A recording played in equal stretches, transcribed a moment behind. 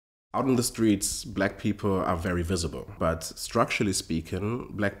Out in the streets, black people are very visible, but structurally speaking,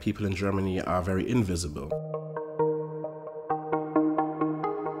 black people in Germany are very invisible.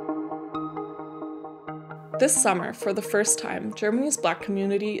 This summer, for the first time, Germany's black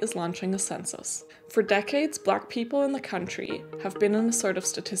community is launching a census. For decades, black people in the country have been in a sort of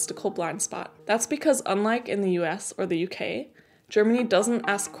statistical blind spot. That's because, unlike in the US or the UK, Germany doesn't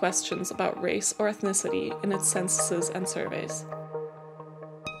ask questions about race or ethnicity in its censuses and surveys.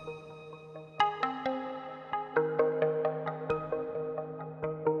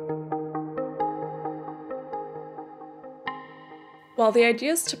 While the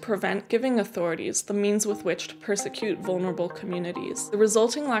idea is to prevent giving authorities the means with which to persecute vulnerable communities, the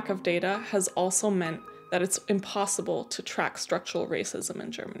resulting lack of data has also meant that it's impossible to track structural racism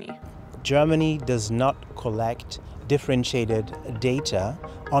in Germany. Germany does not collect differentiated data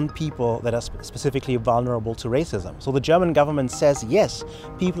on people that are specifically vulnerable to racism. So the German government says, yes,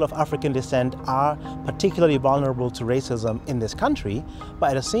 people of African descent are particularly vulnerable to racism in this country,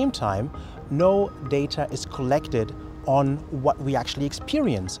 but at the same time, no data is collected on what we actually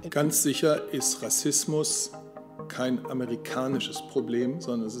experience. Ganz sicher ist Rassismus kein amerikanisches Problem,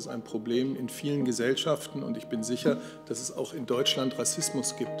 sondern es ist ein Problem in vielen Gesellschaften und ich bin sicher, dass es auch in Deutschland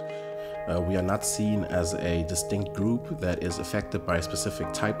Rassismus gibt. We are not seen as a distinct group that is affected by a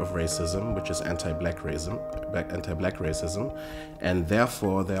specific type of racism, which is anti-black racism, and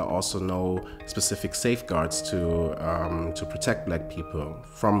therefore there are also no specific safeguards to protect black people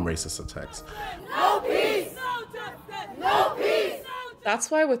from racist attacks. No peace! No peace!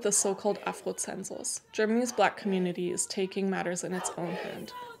 That's why with the so-called Afro-Census, Germany's black community is taking matters in its own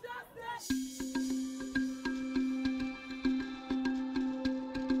hand.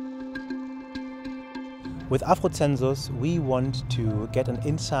 With Afro-Census, we want to get an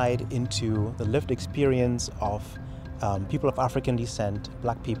insight into the lived experience of people of African descent,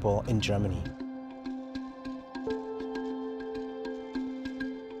 black people in Germany.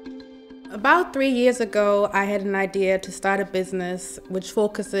 About 3 years ago, I had an idea to start a business which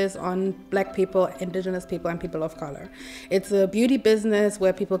focuses on black people, indigenous people, and people of color. It's a beauty business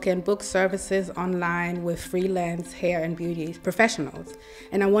where people can book services online with freelance hair and beauty professionals.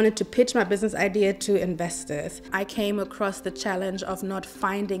 And I wanted to pitch my business idea to investors. I came across the challenge of not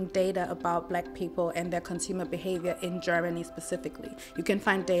finding data about black people and their consumer behavior in Germany specifically. You can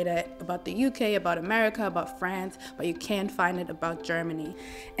find data about the UK, about America, about France, but you can't find it about Germany.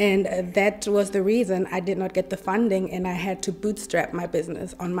 And that was the reason I did not get the funding and I had to bootstrap my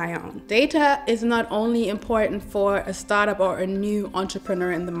business on my own. Data is not only important for a startup or a new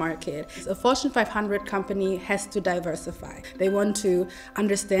entrepreneur in the market. A Fortune 500 company has to diversify. They want to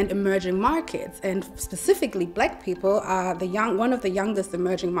understand emerging markets, and specifically black people are one of the youngest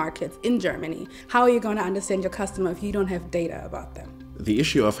emerging markets in Germany. How are you going to understand your customer if you don't have data about them? The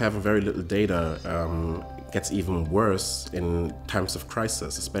issue of having very little data gets even worse in times of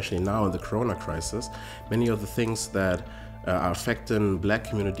crisis, especially now in the corona crisis. Many of the things that are affecting black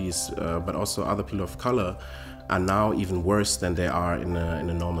communities, but also other people of color, are now even worse than they are in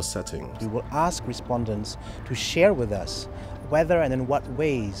a normal setting. We will ask respondents to share with us whether and in what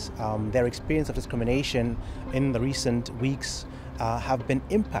ways their experience of discrimination in the recent weeks have been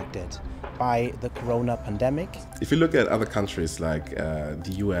impacted by the corona pandemic. If you look at other countries like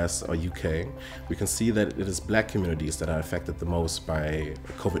the US or UK, we can see that it is black communities that are affected the most by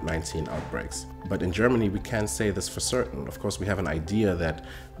COVID-19 outbreaks. But in Germany, we can't say this for certain. Of course, we have an idea that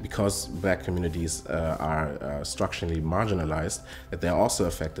because black communities are structurally marginalized, that they're also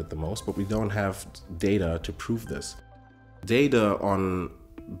affected the most, but we don't have data to prove this. Data on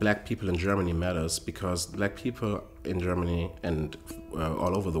black people in Germany matters because black people in Germany and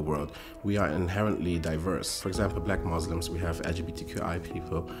all over the world, we are inherently diverse. For example, black Muslims, we have LGBTQI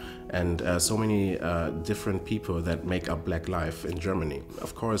people, and so many different people that make up black life in Germany.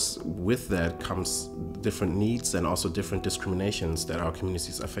 Of course, with that comes different needs and also different discriminations that our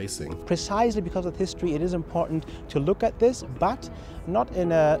communities are facing. Precisely because of history, it is important to look at this, but not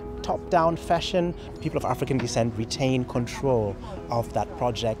in a top-down fashion. People of African descent retain control of that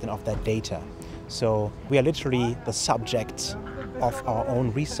project and of that data. So we are literally the subjects of our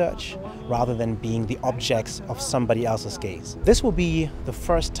own research rather than being the objects of somebody else's gaze. This will be the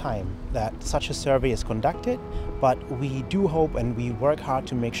first time that such a survey is conducted, but we do hope and we work hard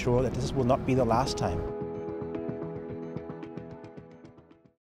to make sure that this will not be the last time.